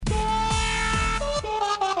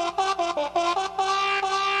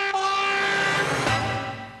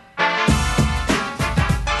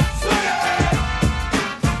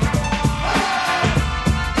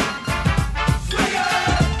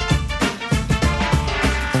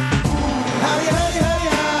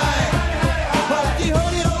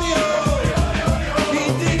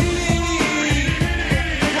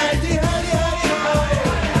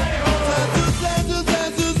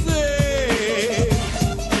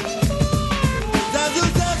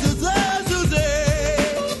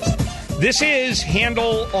This is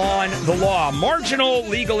Handel on the Law, marginal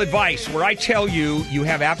legal advice, where I tell you you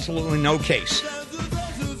have absolutely no case.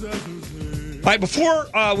 All right, before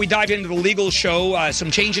we dive into the legal show,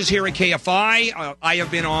 some changes here at KFI. I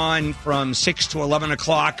have been on from 6 to 11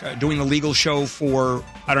 o'clock doing the legal show for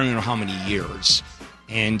I don't even know how many years.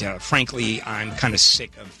 And frankly, I'm kind of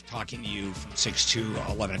sick of talking to you from 6 to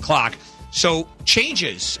 11 o'clock. So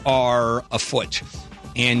changes are afoot.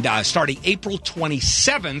 And starting April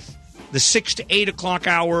 27th, the 6 to 8 o'clock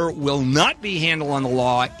hour will not be Handel on the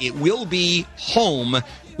Law. It will be Home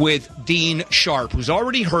with Dean Sharp, who's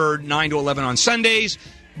already heard 9 to 11 on Sundays,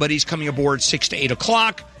 but he's coming aboard 6 to 8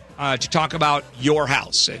 o'clock to talk about your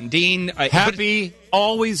house. And Dean...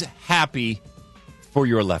 always happy for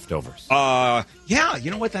your leftovers. Yeah,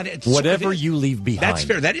 you know what that is? Whatever you leave behind. That's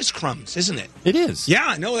fair. That is crumbs, isn't it? It is.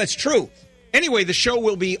 Yeah, no, that's true. Anyway, the show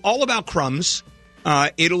will be all about crumbs.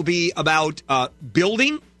 It'll be about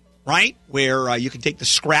building, right, where you can take the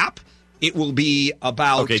scrap. It will be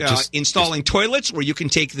about installing toilets where you can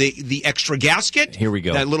take the extra gasket. Here we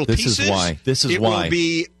go. That little pieces. This is why. It will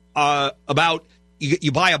be about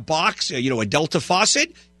you buy a box, a Delta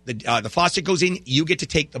faucet. The faucet goes in. You get to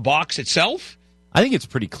take the box itself. I think it's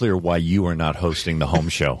pretty clear why you are not hosting the home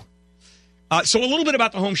show. So a little bit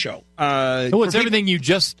about the home show. It's everything you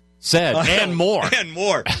just said and more. And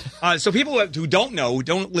more. So people who don't know, who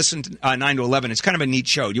don't listen to 9 to 11, it's kind of a neat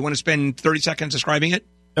show. Do you want to spend 30 seconds describing it?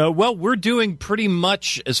 Well, we're doing pretty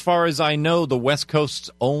much, as far as I know, the West Coast's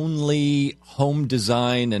only home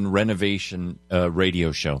design and renovation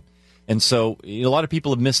radio show. And so a lot of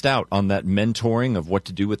people have missed out on that mentoring of what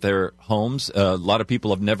to do with their homes. A lot of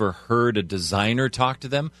people have never heard a designer talk to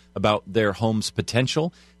them about their home's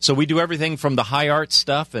potential. So we do everything from the high art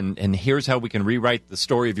stuff and here's how we can rewrite the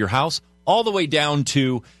story of your house, all the way down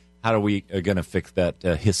to how are we going to fix that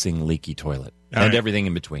hissing, leaky toilet and everything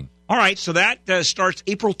in between. All right, so that starts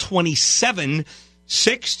April 27,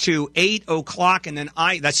 6 to 8 o'clock, and then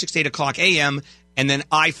that's 6 to 8 o'clock a.m., and then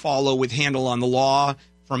I follow with Handel on the Law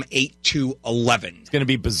from 8 to 11. It's going to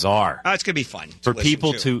be bizarre. It's going to be fun for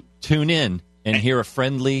people to tune in and hear a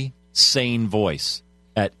friendly, sane voice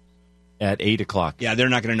at 8 o'clock. Yeah, they're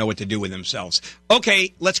not going to know what to do with themselves.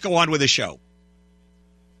 Okay, let's go on with the show.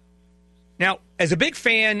 Now, as a big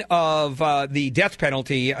fan of the death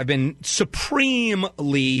penalty, I've been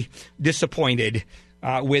supremely disappointed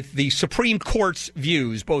with the Supreme Court's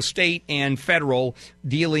views, both state and federal,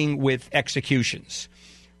 dealing with executions.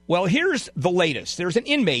 Well, here's the latest. There's an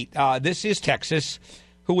inmate, this is Texas,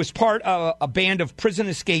 who was part of a band of prison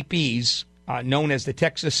escapees known as the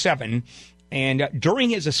Texas Seven. And during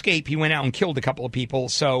his escape, he went out and killed a couple of people.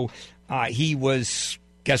 So he was,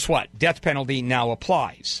 guess what? Death penalty now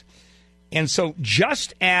applies. And so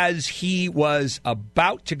just as he was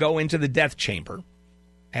about to go into the death chamber,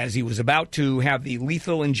 as he was about to have the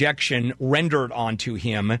lethal injection rendered onto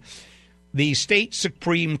him, the state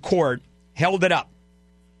Supreme Court held it up,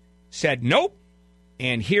 said nope,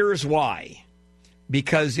 and here's why.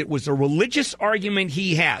 Because it was a religious argument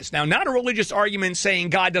he has. Now, not a religious argument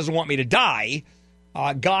saying God doesn't want me to die.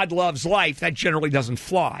 God loves life. That generally doesn't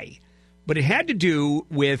fly. But it had to do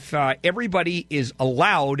with everybody is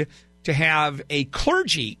allowed to have a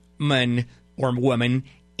clergyman or woman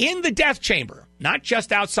in the death chamber, not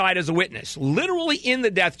just outside as a witness, literally in the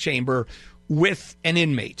death chamber with an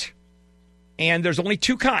inmate. And there's only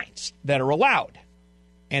two kinds that are allowed,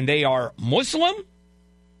 and they are Muslim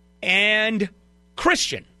and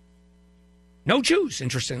Christian. No Jews,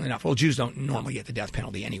 interestingly enough. Well, Jews don't normally get the death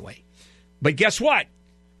penalty anyway. But guess what?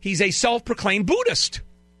 He's a self-proclaimed Buddhist.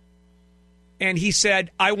 And he said,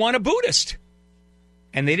 I want a Buddhist.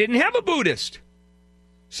 And they didn't have a Buddhist.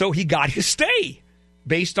 So he got his stay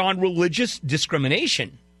based on religious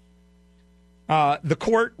discrimination. The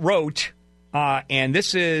court wrote, and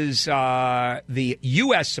this is the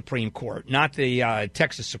U.S. Supreme Court, not the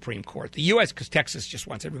Texas Supreme Court. The U.S., because Texas just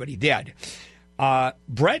wants everybody dead.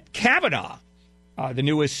 Brett Kavanaugh, the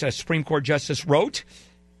newest Supreme Court justice, wrote,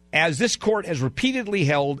 as this court has repeatedly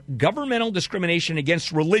held, governmental discrimination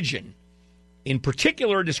against religion, in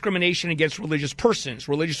particular discrimination against religious persons,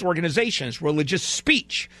 religious organizations, religious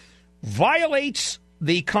speech, violates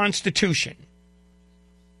the Constitution.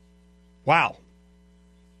 Wow.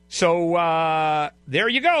 So there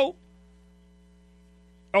you go.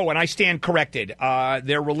 Oh, and I stand corrected.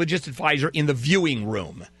 Their religious advisor in the viewing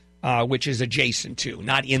room, which is adjacent to,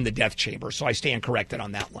 not in the death chamber. So I stand corrected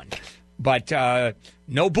on that one. But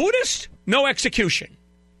no Buddhist, no execution.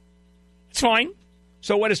 It's fine.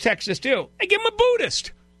 So what does Texas do? They give him a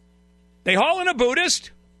Buddhist. They haul in a Buddhist,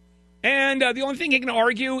 and the only thing he can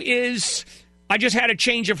argue is, I just had a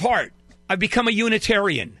change of heart. I've become a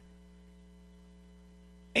Unitarian.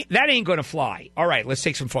 That ain't going to fly. All right, let's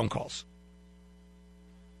take some phone calls.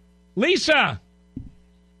 Lisa.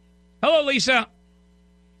 Hello, Lisa.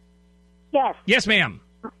 Yes. Yes, ma'am.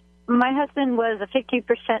 My husband was a 50%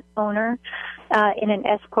 owner in an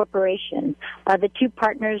S corporation. The two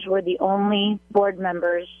partners were the only board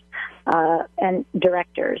members and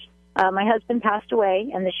directors. My husband passed away,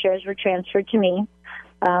 and the shares were transferred to me.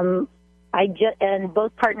 And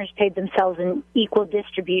both partners paid themselves in equal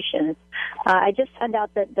distributions. I just found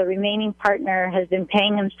out that the remaining partner has been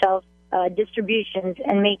paying himself distributions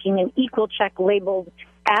and making an equal check labeled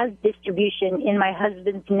as distribution in my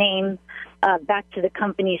husband's name back to the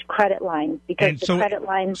company's credit line, because credit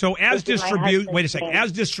line. So as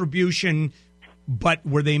distribution, but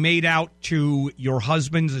were they made out to your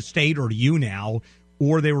husband's estate or to you now,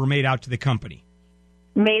 or they were made out to the company?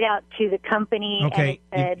 Made out to the company. Okay.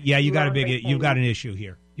 You got an issue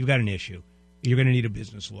here. You've got an issue. You're going to need a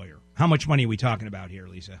business lawyer. How much money are we talking about here,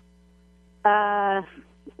 Lisa?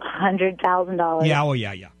 $100,000. Yeah. Oh,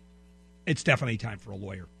 yeah. It's definitely time for a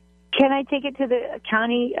lawyer. Can I take it to the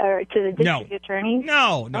county or to the district attorney?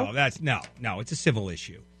 No. It's a civil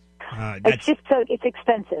issue. It's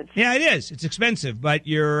expensive. Yeah, it is. It's expensive, but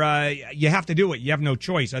you have to do it. You have no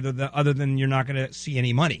choice other than you're not going to see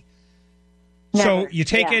any money. Never. So you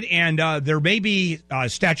take it, and there may be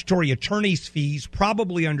statutory attorney's fees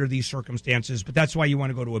probably under these circumstances, but that's why you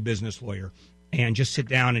want to go to a business lawyer and just sit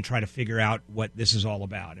down and try to figure out what this is all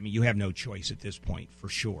about. I mean, you have no choice at this point, for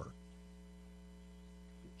sure.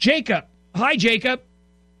 Jacob. Hi, Jacob.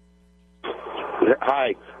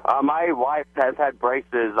 Hi. My wife has had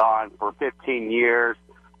braces on for 15 years.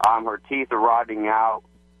 Her teeth are rotting out.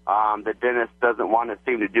 The dentist doesn't want to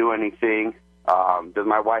seem to do anything.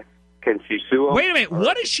 Can she sue him? Wait a minute.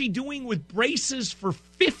 What is she doing with braces for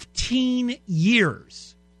 15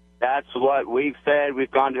 years? That's what we've said. We've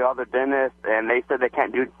gone to other dentists, and they said they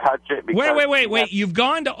can't touch it. Wait. You've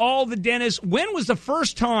gone to all the dentists. When was the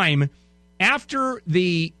first time after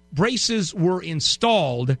the braces were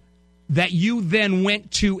installed that you then went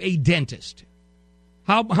to a dentist?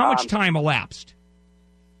 How much time elapsed?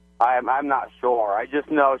 I'm not sure. I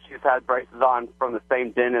just know she's had braces on from the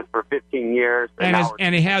same dentist for 15 years. And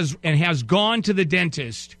has gone to the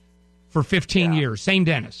dentist for 15 years. Same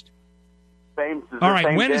dentist. All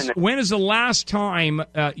right. When is the last time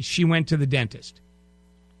she went to the dentist?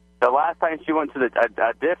 The last time she went to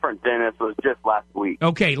a different dentist was just last week.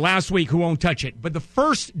 Okay, last week, who won't touch it. But the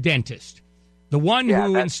first dentist, the one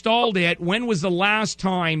who installed it, when was the last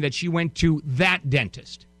time that she went to that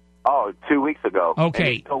dentist? Oh, 2 weeks ago.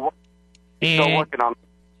 Okay. He's still working on it.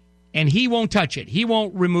 And he won't touch it. He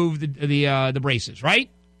won't remove the braces,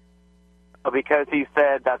 right? Because he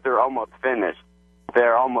said that they're almost finished.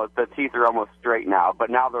 The teeth are almost straight now,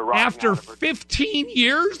 but now they're rotting. After 15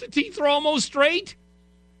 years, the teeth are almost straight?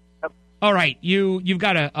 Yep. All right, you've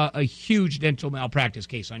got a huge dental malpractice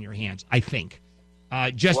case on your hands, I think.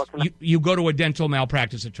 You go to a dental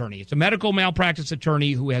malpractice attorney. It's a medical malpractice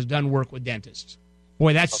attorney who has done work with dentists.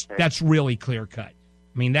 Boy, that's really clear cut.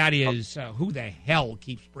 I mean, that is who the hell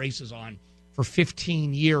keeps braces on for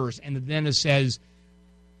 15 years and the dentist says,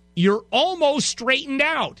 you're almost straightened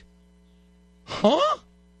out. Huh?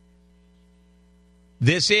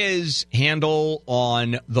 This is Handel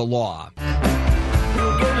on the Law. Welcome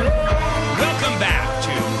back to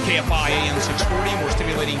KFI AM 640. More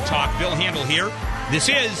stimulating talk. Bill Handel here. This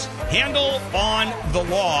is Handel on the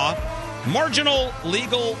Law. Marginal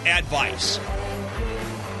legal advice.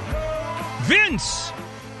 Vince.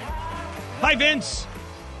 Hi, Vince.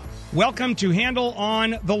 Welcome to Handel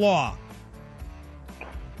on the Law.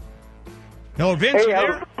 Hello, Vince. Hey, you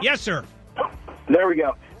there? Yes, sir. There we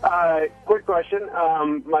go. Quick question.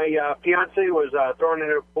 My fiance was thrown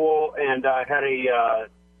into a pool and had a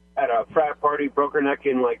frat party, broke her neck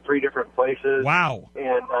in like 3 different places. Wow.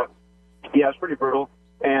 And yeah, it's pretty brutal.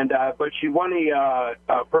 And but she won a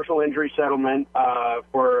personal injury settlement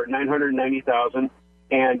for $990,000.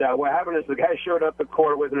 And what happened is the guy showed up at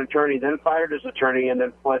court with an attorney, then fired his attorney, and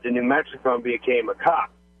then fled to New Mexico and became a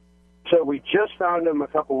cop. So we just found him a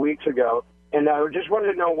couple weeks ago. And I just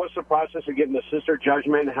wanted to know what's the process of getting the sister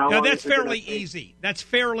judgment. How long that's fairly easy. That's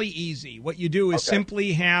fairly easy. What you do is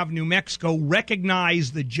simply have New Mexico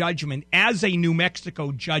recognize the judgment as a New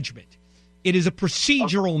Mexico judgment. It is a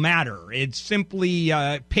procedural matter. It's simply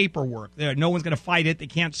paperwork. No one's going to fight it. They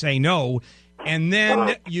can't say no. And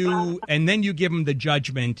then you give them the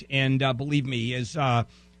judgment. And believe me, his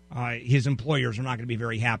employers are not going to be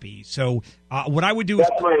very happy. So what I would do is.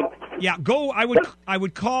 I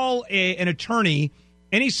would call an attorney,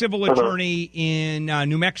 any civil attorney in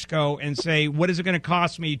New Mexico, and say, what is it going to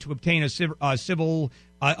cost me to obtain a civil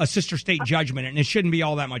a sister state judgment, and it shouldn't be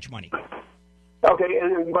all that much money. Okay,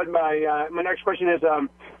 but my next question is,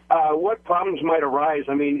 what problems might arise?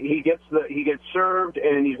 I mean, he gets served,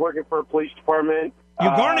 and he's working for a police department. You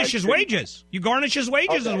garnish his wages. You garnish his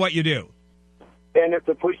wages is what you do. And if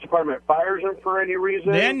the police department fires him for any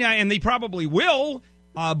reason, then and they probably will.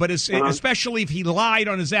 But especially if he lied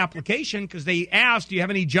on his application, because they asked, "Do you have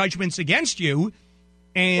any judgments against you?"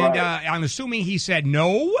 And I'm assuming he said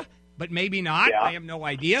no, but maybe not. Yeah. I have no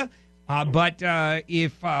idea. But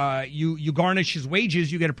if you garnish his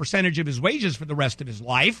wages, you get a percentage of his wages for the rest of his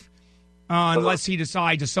life, unless he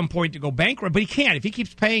decides at some point to go bankrupt. But he can't. If he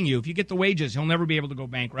keeps paying you, if you get the wages, he'll never be able to go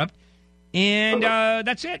bankrupt. And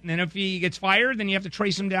that's it. And then if he gets fired, then you have to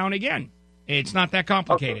trace him down again. It's not that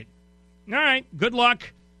complicated. All right. Good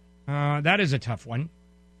luck. That is a tough one,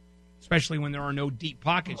 especially when there are no deep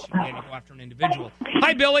pockets. You can't go after an individual.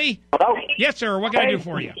 Hi, Billy. Hello? Yes, sir. What can I do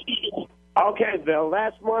for you? Okay, Bill.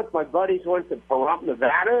 Last month, my buddies went to Pahrump,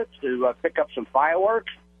 Nevada to pick up some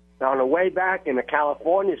fireworks. On the way back in the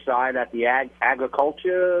California side at the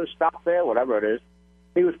agriculture stop there, whatever it is,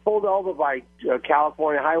 he was pulled over by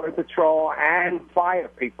California Highway Patrol and fire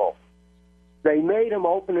people. They made him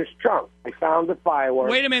open his trunk. They found the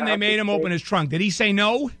fireworks. Wait a minute. They made him open his trunk. Did he say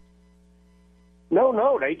no?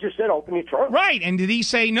 No. They just said open your trunk. Right. And did he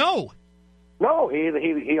say no? No,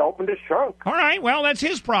 he opened his trunk. All right. Well, that's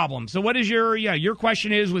his problem. So what is your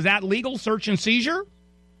question is, was that legal search and seizure?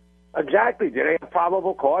 Exactly. Did they have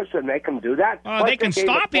probable cause to make him do that? They can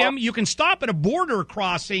stop him. You can stop at a border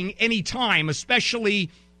crossing any time,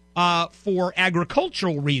 especially for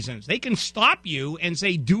agricultural reasons. They can stop you and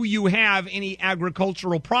say, do you have any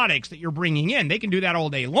agricultural products that you're bringing in? They can do that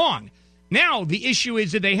all day long. Now, the issue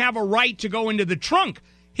is, did they have a right to go into the trunk?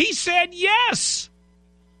 He said yes.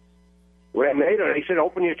 Well, they said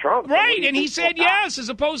open your trunk. Right, and he said yes, as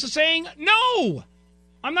opposed to saying, no,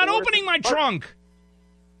 I'm not opening my trunk.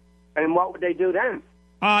 And what would they do then?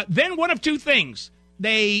 Then one of two things.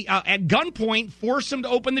 They, at gunpoint, force him to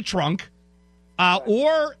open the trunk,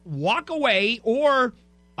 or walk away, or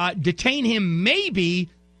detain him maybe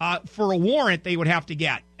for a warrant they would have to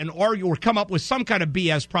get, and argue or come up with some kind of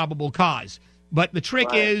BS probable cause. But the trick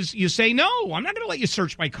is you say, no, I'm not going to let you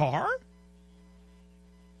search my car.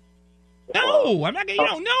 No, I'm not going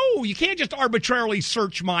to, no, you can't just arbitrarily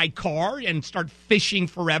search my car and start fishing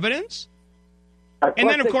for evidence. And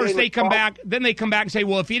then, of course, they come back and say,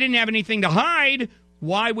 well, if you didn't have anything to hide,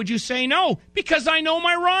 why would you say no? Because I know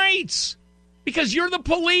my rights. Because you're the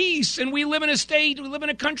police, and we live in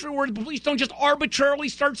a country where the police don't just arbitrarily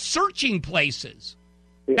start searching places.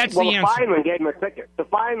 That's the answer. The fireman gave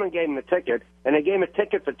him a ticket. And they gave him a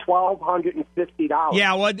ticket for $1,250.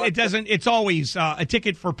 Yeah, well, it doesn't. It's always a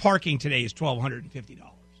ticket for parking today is $1,250.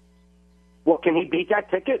 Well, can he beat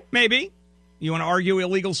that ticket? Maybe. You want to argue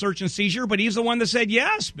illegal search and seizure, but he's the one that said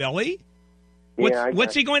yes, Billy. What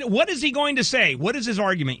is he going to say? What is his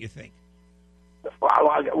argument, you think? Well,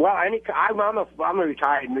 I'm a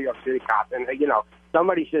retired New York City cop, and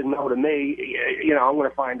somebody says no to me, I'm going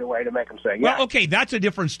to find a way to make them say yes. Well, okay, that's a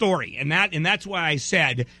different story, and that's why I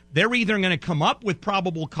said they're either going to come up with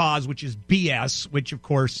probable cause, which is BS, which of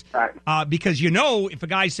course, because if a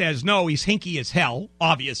guy says no, he's hinky as hell,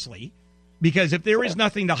 obviously, because if there is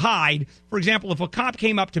nothing to hide, for example, if a cop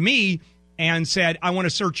came up to me and said, I want to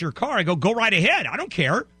search your car, I go right ahead, I don't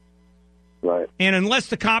care. Right. And unless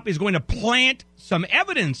the cop is going to plant some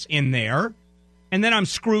evidence in there, and then I'm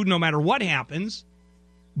screwed no matter what happens.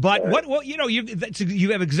 But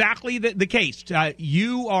you have exactly the case.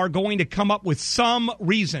 You are going to come up with some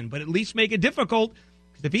reason, but at least make it difficult.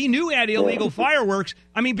 Because if he knew he had illegal fireworks,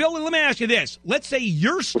 I mean, Bill, let me ask you this. Let's say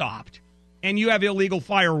you're stopped and you have illegal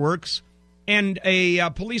fireworks, and a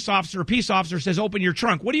police officer, a peace officer says, open your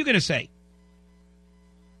trunk. What are you going to say?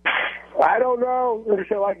 I don't know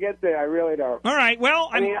until I get there. I really don't. All right.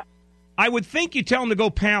 Well, I would think you tell him to go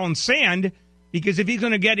pound sand, because if he's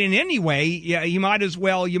going to get in anyway, you might as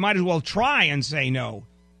well try and say no.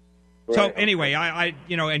 Right. So anyway,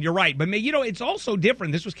 and you're right, but it's also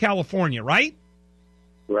different. This was California, right?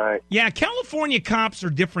 Right. Yeah, California cops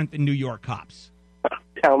are different than New York cops.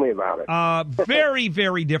 Tell me about it. Very,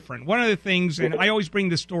 very different. One of the things, and I always bring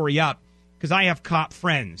this story up because I have cop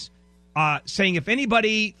friends. Saying if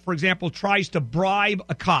anybody, for example, tries to bribe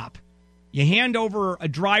a cop, you hand over a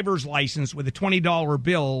driver's license with a $20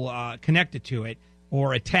 bill connected to it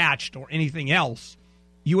or attached or anything else,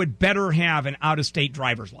 you had better have an out-of-state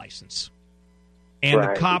driver's license. And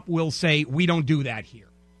the cop will say, we don't do that here.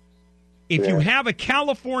 If you have a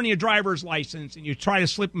California driver's license and you try to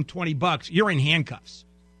slip them $20, you're in handcuffs.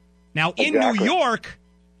 Now, in New York,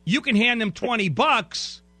 you can hand them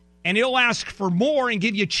 $20, and he'll ask for more and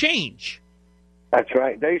give you change. That's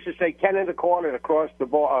right. They used to say 10 in the corner to cross the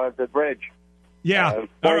bridge. Yeah.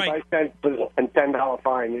 All right. 25 cents and $10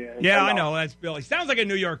 fine. Yeah, I know. That's Billy. Sounds like a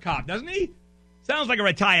New York cop, doesn't he? Sounds like a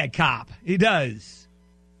retired cop. He does.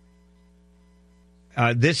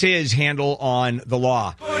 This is Handel on the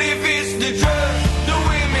Law. But if it's the drugs, the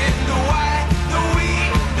women, the wine, the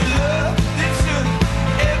weed, the love that took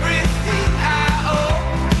everything I owe,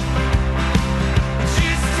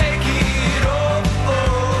 just take it all,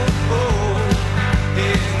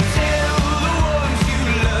 and tell the ones you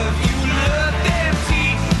love them,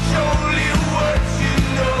 teach only what you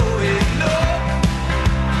know, and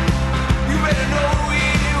you better know it.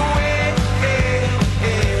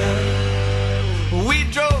 We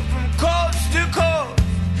drove from coast to coast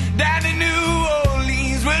down to New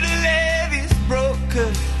Orleans where the levees broke.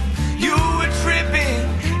 'Cause you were tripping,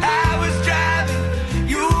 I was driving,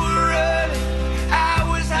 you were running, I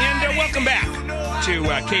was hiding. And welcome back to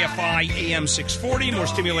KFI AM 640. More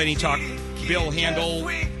stimulating talk. Bill Handel,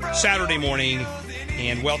 Saturday morning.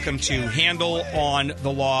 And welcome to Handel on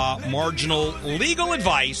the Law. Marginal legal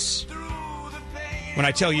advice when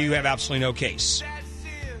I tell you have absolutely no case.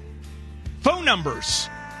 Phone numbers,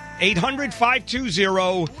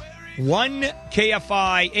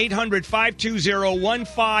 800-520-1KFI,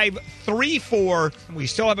 800-520-1534. We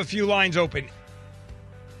still have a few lines open.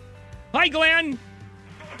 Hi, Glenn.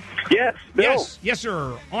 Yes, Bill. Yes,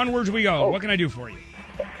 sir. Onwards we go. What can I do for you?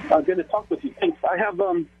 I'm going to talk with you. Thanks. I got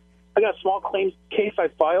a small claims case I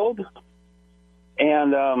filed,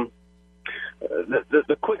 and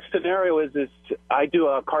the quick scenario is I do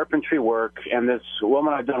carpentry work, and this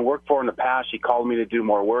woman I've done work for in the past, she called me to do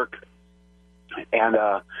more work, and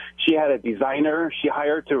she had a designer she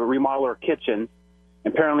hired to remodel her kitchen.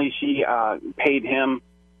 Apparently, she paid him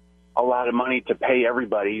a lot of money to pay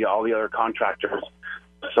everybody, all the other contractors.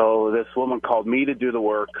 So this woman called me to do the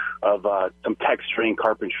work of some texturing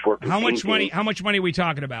carpentry work. How much money? How much money are we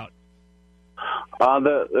talking about?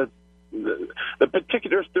 The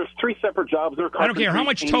particular there's three separate jobs. I don't care how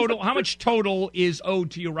much total. How much total is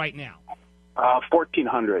owed to you right now?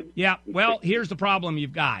 $1,400. Yeah. Well, here's the problem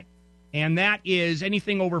you've got, and that is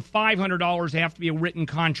anything over $500 have to be a written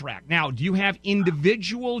contract. Now, do you have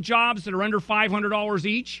individual jobs that are under $500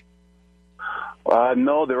 each?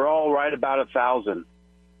 No, they're all right about $1,000.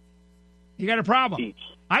 You got a problem. Each.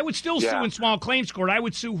 I would still sue in small claims court. I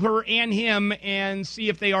would sue her and him and see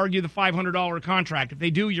if they argue the $500 contract. If they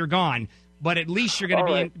do, you're gone. But at least you're going to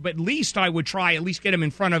be. Right. But at least I would try. At least get them in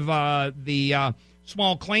front of the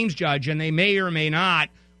small claims judge, and they may or may not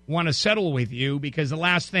want to settle with you because the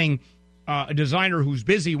last thing a designer who's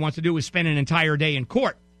busy wants to do is spend an entire day in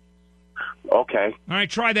court. Okay. All right,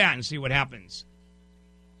 try that and see what happens.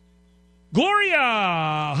 Gloria,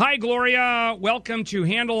 hi Gloria. Welcome to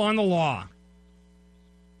Handel on the Law.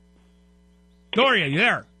 Gloria, you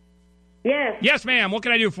there? Yes. Yes, ma'am. What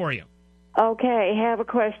can I do for you? Okay, have a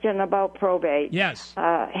question about probate. Yes.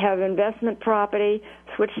 Have investment property,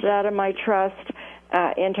 switched out of my trust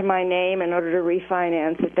into my name in order to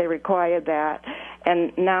refinance if they required that.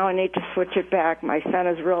 And now I need to switch it back. My son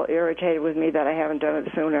is real irritated with me that I haven't done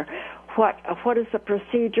it sooner. What is the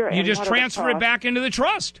procedure? You just transfer it back into the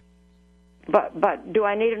trust. But do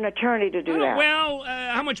I need an attorney to do that? Well,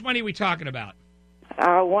 how much money are we talking about?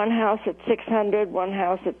 One house at $600, one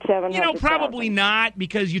house at $700. Probably not,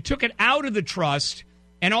 because you took it out of the trust,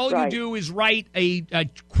 and all you do is write a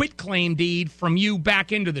quitclaim deed from you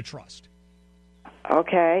back into the trust.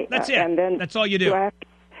 Okay. That's it. And then that's all you do.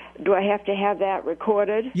 Do I have to have that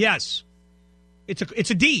recorded? Yes. It's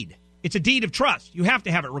a deed. It's a deed of trust. You have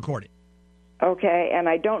to have it recorded. Okay, and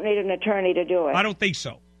I don't need an attorney to do it. I don't think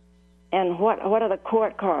so. And what are the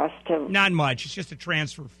court costs? Not much. It's just a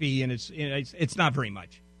transfer fee, and it's not very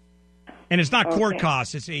much. And it's not court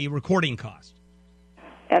costs. It's a recording cost.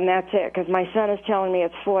 And that's it, because my son is telling me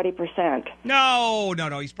it's 40%. No.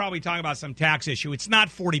 He's probably talking about some tax issue. It's not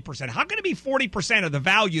 40%. How can it be 40% of the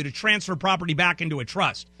value to transfer property back into a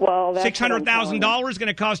trust? Well, that's $600,000 is going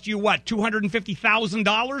to cost you, what,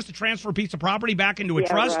 $250,000 to transfer a piece of property back into a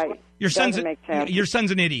trust? Right. Your son's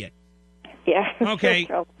an idiot. Yeah. Okay,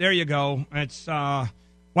 there you go. It's,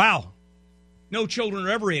 wow. No children are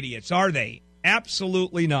ever idiots, are they?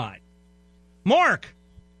 Absolutely not. Mark.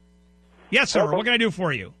 Yes, sir. What can I do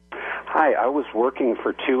for you? Hi. I was working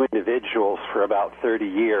for two individuals for about 30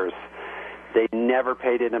 years. They never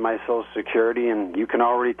paid into my Social Security, and you can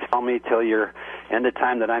already tell me till your end of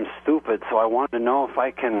time that I'm stupid, so I wanted to know if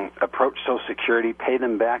I can approach Social Security, pay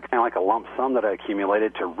them back kind of like a lump sum that I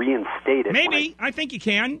accumulated to reinstate it. Maybe. I think you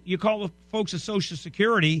can. You call the folks at Social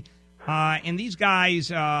Security. And these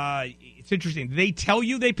guys, it's interesting. Do they tell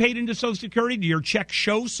you they paid into Social Security? Do your check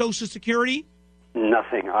show Social Security?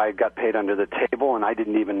 Nothing. I got paid under the table, and I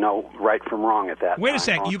didn't even know right from wrong at that time. Wait a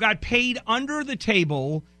sec. You got paid under the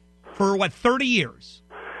table for, 30 years?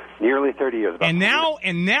 Nearly 30 years. And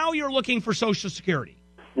now you're looking for Social Security?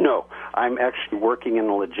 No. I'm actually working in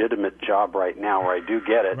a legitimate job right now where I do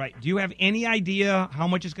get it. Right. Do you have any idea how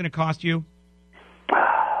much it's going to cost you?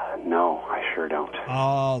 No, I sure don't.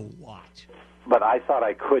 A lot. But I thought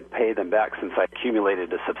I could pay them back since I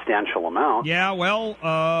accumulated a substantial amount. Yeah, well,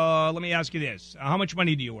 let me ask you this. How much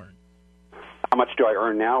money do you earn? How much do I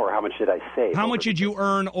earn now, or how much did I save? How much did you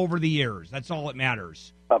earn over the years? That's all that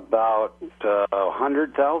matters. About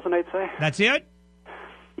 100,000, I'd say. That's it?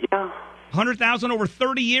 Yeah. 100,000 over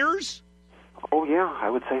 30 years? Oh, yeah, I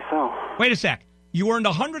would say so. Wait a sec. You earned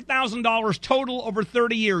 $100,000 total over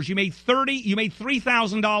 30 years. You made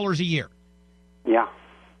 $3,000 a year. Yeah.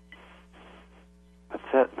 That's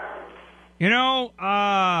it. You know,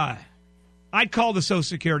 I'd call the Social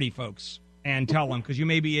Security folks and tell them, because you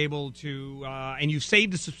may be able to, and you've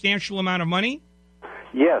saved a substantial amount of money?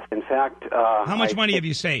 Yes, in fact. How much money have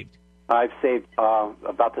you saved? I've saved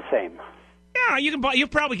about the same. Yeah, you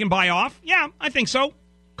probably can buy off. Yeah, I think so.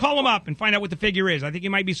 Call them up and find out what the figure is. I think you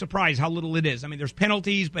might be surprised how little it is. I mean, there's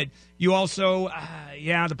penalties, but you also,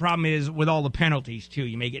 the problem is with all the penalties, too.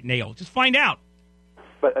 You may get nailed. Just find out.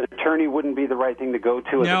 But an attorney wouldn't be the right thing to go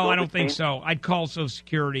to? No, I don't think so. I'd call Social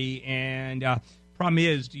Security, and problem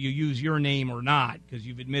is, do you use your name or not? Because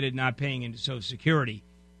you've admitted not paying into Social Security.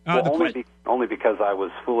 Only because I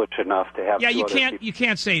was foolish enough to have. Yeah, you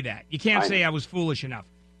can't say that. You can't say I was foolish enough.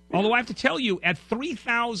 Although I have to tell you, at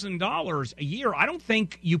 $3,000 a year, I don't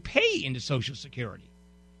think you pay into Social Security.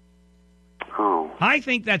 Oh. I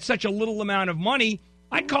think that's such a little amount of money.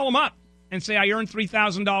 I'd call them up and say I earn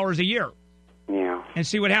 $3,000 a year. Yeah. And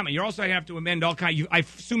see what happens. You're also going to have to amend all kinds. I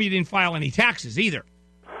assume you didn't file any taxes either.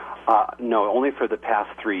 No, only for the past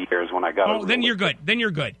 3 years when I got. Oh, then you're good.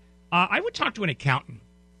 I would talk to an accountant.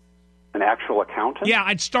 An actual accountant? Yeah,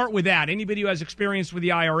 I'd start with that. Anybody who has experience with the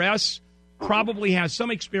IRS probably has some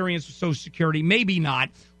experience with Social Security, maybe not,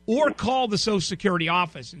 or call the Social Security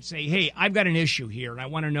office and say, hey, I've got an issue here, and I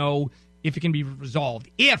want to know if it can be resolved.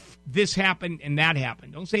 If this happened and that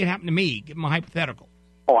happened. Don't say it happened to me. Give them a hypothetical.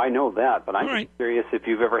 Oh, I know that, but I'm right. just curious if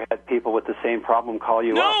you've ever had people with the same problem call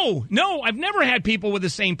you up. No, I've never had people with the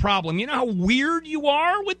same problem. You know how weird you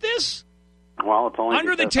are with this? Well, it's only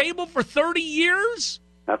under the table for 30 years?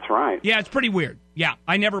 That's right. Yeah, it's pretty weird. Yeah,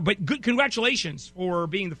 but good congratulations for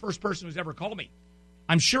being the first person who's ever called me.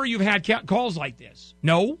 I'm sure you've had calls like this.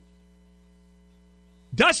 No?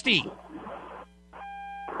 Dusty.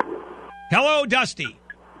 Hello, Dusty.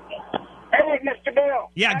 Hey, Mr.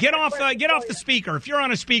 Bill. Yeah, get off the speaker. If you're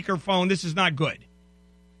on a speaker phone, this is not good.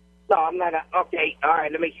 No, I'm not. Okay, all right,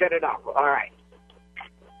 let me shut it off. All right.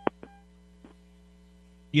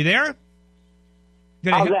 You there?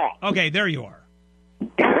 How's that? Okay, there you are.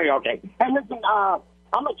 Okay. Hey, listen,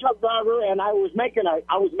 I'm a truck driver, and I was making a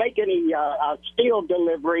steel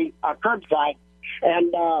delivery curbside,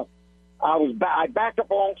 and I backed up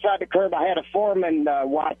alongside the curb. I had a foreman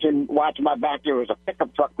watching my back. There was a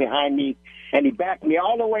pickup truck behind me, and he backed me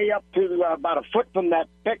all the way up to about a foot from that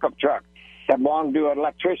pickup truck that belonged to an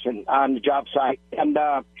electrician on the job site. And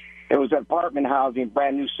it was an apartment housing,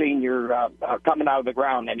 brand new senior, coming out of the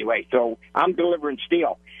ground anyway. So I'm delivering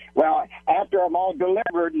steel. Well, after I'm all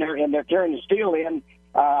delivered and they're carrying the steel in,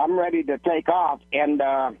 I'm ready to take off. And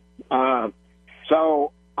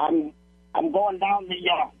so I'm going down the.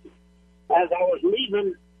 As I was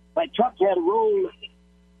leaving, my truck had rolled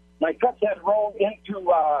into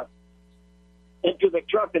the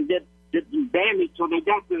truck and did some damage. So they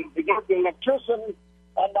got the electrician,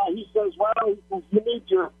 and he says, "Well, you need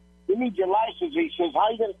your license." He says, "How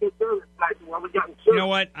are you going to get through?" I said, "Well, we got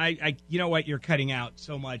insurance." You know what? You're cutting out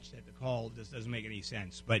so much that the call just doesn't make any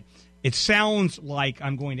sense. But it sounds like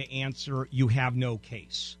I'm going to answer. You have no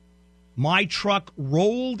case. My truck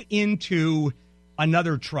rolled into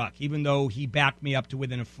another truck, even though he backed me up to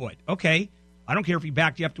within a foot. Okay, I don't care if he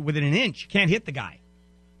backed you up to within an inch. You can't hit the guy.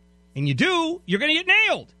 And you do, you're going to get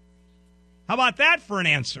nailed. How about that for an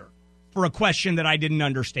answer for a question that I didn't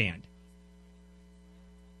understand?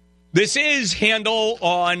 This is Handel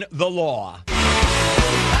on the Law.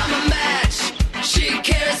 I'm a match, she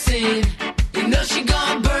kerosene. You know she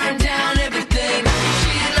gonna burn down everything.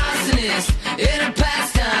 She's an arsonist in her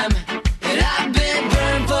pastime, and I've been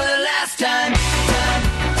burned for the last time.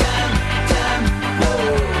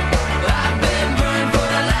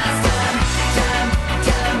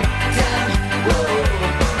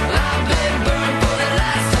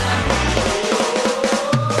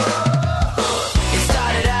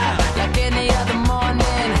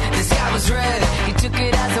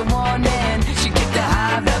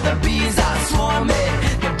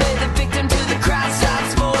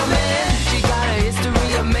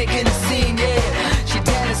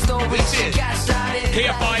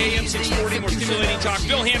 KFI AM 640, more stimulating talk.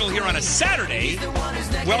 Bill Handel here on a Saturday.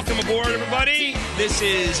 Welcome aboard, everybody. This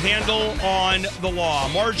is Handel on the Law.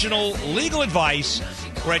 Marginal legal advice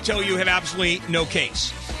where I tell you have absolutely no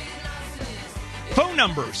case. Phone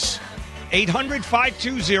numbers,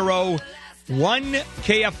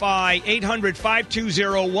 800-520-1KFI,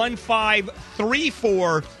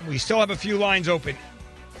 800-520-1534. We still have a few lines open.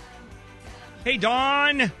 Hey,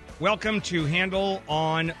 Don. Welcome to Handel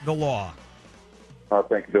on the Law.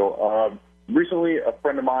 Thank you, Bill. Recently, a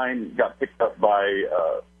friend of mine got picked up by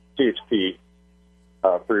CHP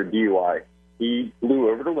for a DUI. He blew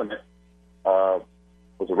over the limit, was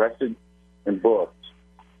arrested and booked,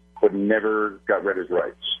 but never got read his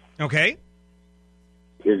rights. Okay.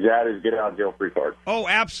 Is that his get-out-of-jail-free card? Oh,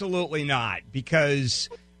 absolutely not, because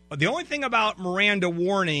the only thing about Miranda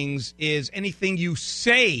warnings is anything you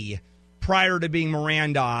say prior to being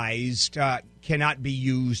Mirandized cannot be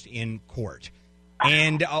used in court.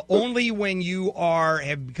 And only when you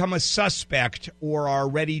have become a suspect or are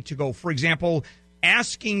ready to go. For example,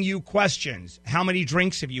 asking you questions. How many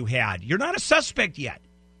drinks have you had? You're not a suspect yet.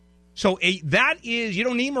 So that is, you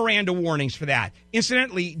don't need Miranda warnings for that.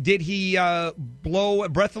 Incidentally, did he blow a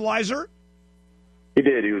breathalyzer? He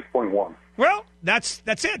did. He was 0.1. Well, that's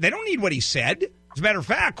it. They don't need what he said. As a matter of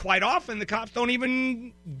fact, quite often the cops don't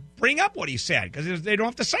even bring up what he said because they don't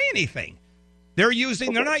have to say anything. They're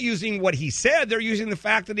not using what he said. They're using the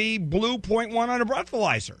fact that he blew 0.1 on a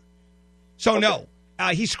breathalyzer. So, no,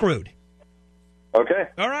 he's screwed. Okay.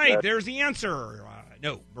 All right, there's the answer.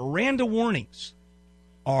 No, Miranda warnings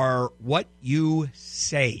are what you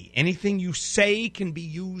say. Anything you say can be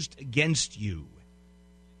used against you.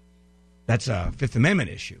 That's a Fifth Amendment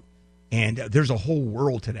issue. And there's a whole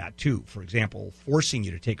world to that, too. For example, forcing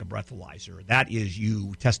you to take a breathalyzer. That is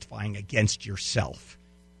you testifying against yourself.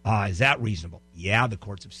 Is that reasonable? Yeah, the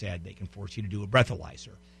courts have said they can force you to do a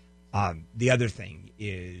breathalyzer. The other thing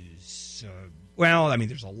is,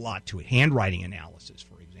 there's a lot to it. Handwriting analysis,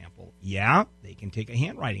 for example. Yeah, they can take a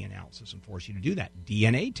handwriting analysis and force you to do that.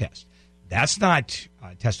 DNA test. That's not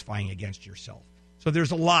testifying against yourself. So there's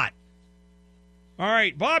a lot. All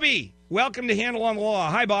right, Bobby, welcome to Handel on the Law.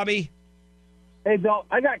 Hi, Bobby. Hey, Bill,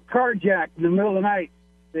 I got carjacked in the middle of the night.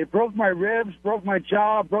 They broke my ribs, broke my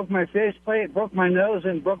jaw, broke my faceplate, broke my nose,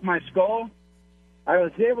 and broke my skull. I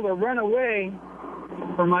was able to run away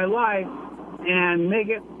for my life and make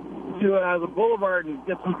it to the boulevard and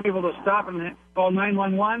get some people to stop and call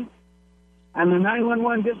 911. And the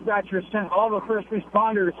 911 dispatcher sent all the first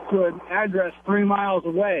responders to an address 3 miles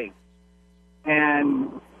away.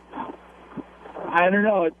 And I don't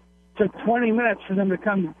know, it took 20 minutes for them to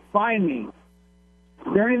come find me.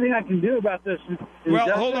 Is there anything I can do about this? Well,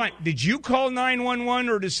 hold on. Did you call 911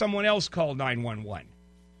 or did someone else call 911?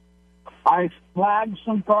 I flagged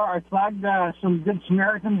some some Good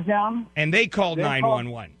Samaritans down. And they called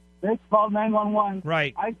 911. They called 911.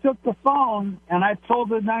 Right. I took the phone and I told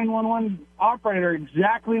the 911 operator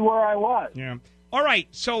exactly where I was. Yeah. All right.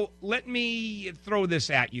 So let me throw this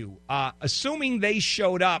at you. Assuming they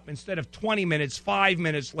showed up instead of 20 minutes, 5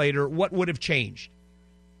 minutes later, what would have changed?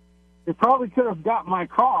 They probably could have got my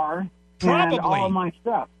car and all of my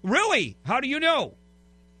stuff. Really? How do you know?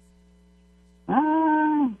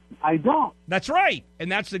 I don't. That's right.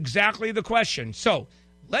 And that's exactly the question. So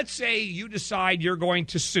let's say you decide you're going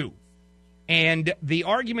to sue. And the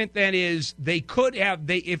argument then is they could have,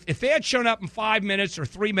 if they had shown up in 5 minutes or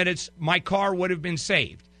 3 minutes, my car would have been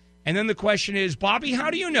saved. And then the question is, Bobby, how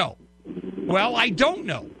do you know? Well, I don't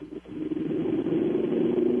know.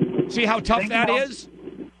 See how tough that is?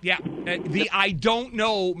 Yeah, the I don't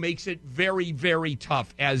know makes it very, very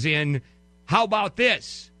tough, as in, how about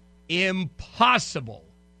this? Impossible.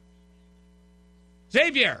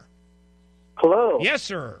 Xavier. Hello. Yes,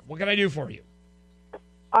 sir. What can I do for you?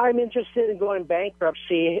 I'm interested in going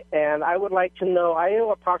bankruptcy, and I would like to know, I owe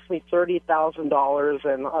approximately $30,000,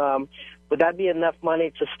 and would that be enough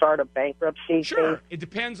money to start a bankruptcy? Sure. thing? It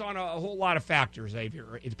depends on a whole lot of factors,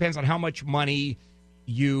 Xavier. It depends on how much money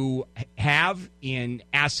you have in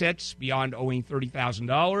assets beyond owing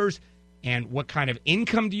 $30,000 and what kind of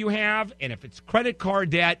income do you have, and if it's credit card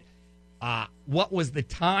debt, what was the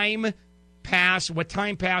time what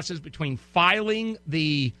time passes between filing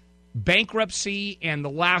the bankruptcy and the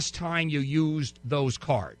last time you used those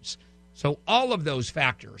cards. So all of those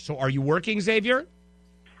factors. So are you working, Xavier?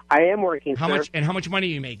 I am working, How sir. much? And how much money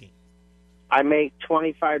are you making? I make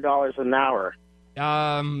 $25 an hour.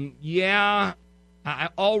 Yeah.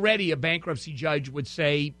 Already a bankruptcy judge would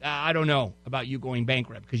say, I don't know about you going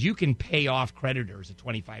bankrupt, because you can pay off creditors at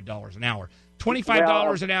 $25 an hour.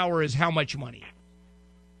 $25 an hour is how much money?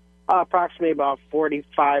 Approximately about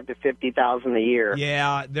 45 to 50,000 a year.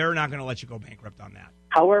 Yeah, they're not going to let you go bankrupt on that.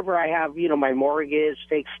 However, I have, my mortgage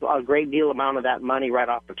takes a great deal amount of that money right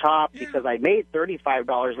off the top because I made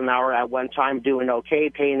 $35 an hour at one time, doing okay,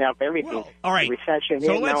 paying up everything. Well, all right. The recession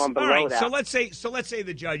hit, now I'm below that. So let's say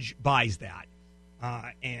the judge buys that,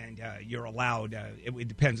 and you're allowed. It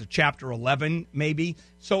depends. Chapter 11, maybe.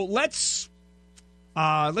 So let's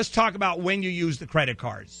talk about when you use the credit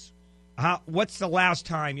cards. What's the last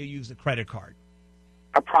time you used the credit card?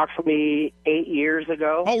 Approximately 8 years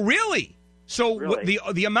ago. Oh, really? So Really?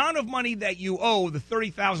 the amount of money that you owe, the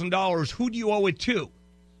 $30,000, who do you owe it to?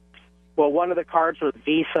 Well, one of the cards was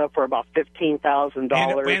Visa for about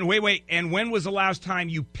 $15,000. And wait. And when was the last time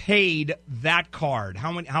you paid that card?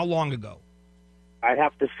 How long ago? I'd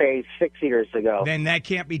have to say 6 years ago. Then that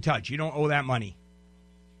can't be touched. You don't owe that money.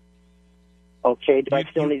 Okay, do I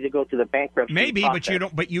still need to go through the bankruptcy Maybe,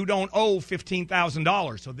 process? but you don't owe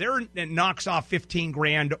 $15,000. So it knocks off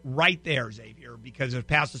 $15,000 right there, Xavier, because it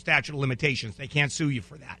passed the statute of limitations. They can't sue you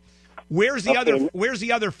for that. Where's the other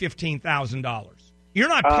 $15,000? You're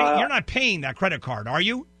not paying that credit card, are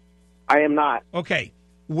you? I am not. Okay.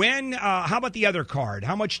 How about the other card?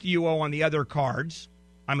 How much do you owe on the other cards?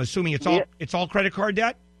 I'm assuming it's all credit card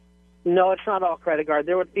debt? No, it's not all credit card.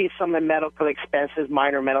 There would be some medical expenses,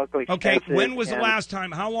 minor medical expenses. Okay, when was the last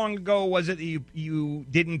time? How long ago was it that you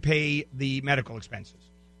didn't pay the medical expenses?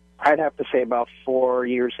 I'd have to say about 4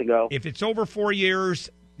 years ago. If it's over 4 years,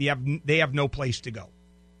 they have no place to go.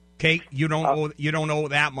 Okay, you don't owe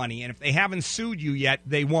that money, and if they haven't sued you yet,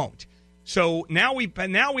 they won't. So now we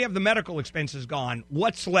have the medical expenses gone.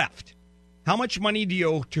 What's left? How much money do you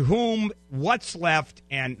owe to whom? What's left?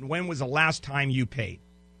 And when was the last time you paid?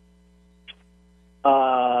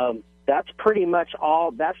 That's pretty much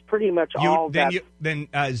all.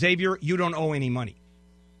 Xavier, you don't owe any money.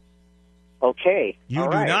 Okay. You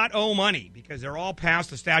do not owe money because they're all past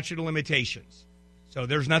the statute of limitations. So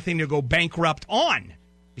there's nothing to go bankrupt on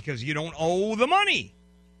because you don't owe the money.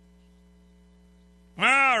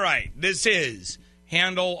 All right. This is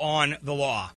Handel on the Law.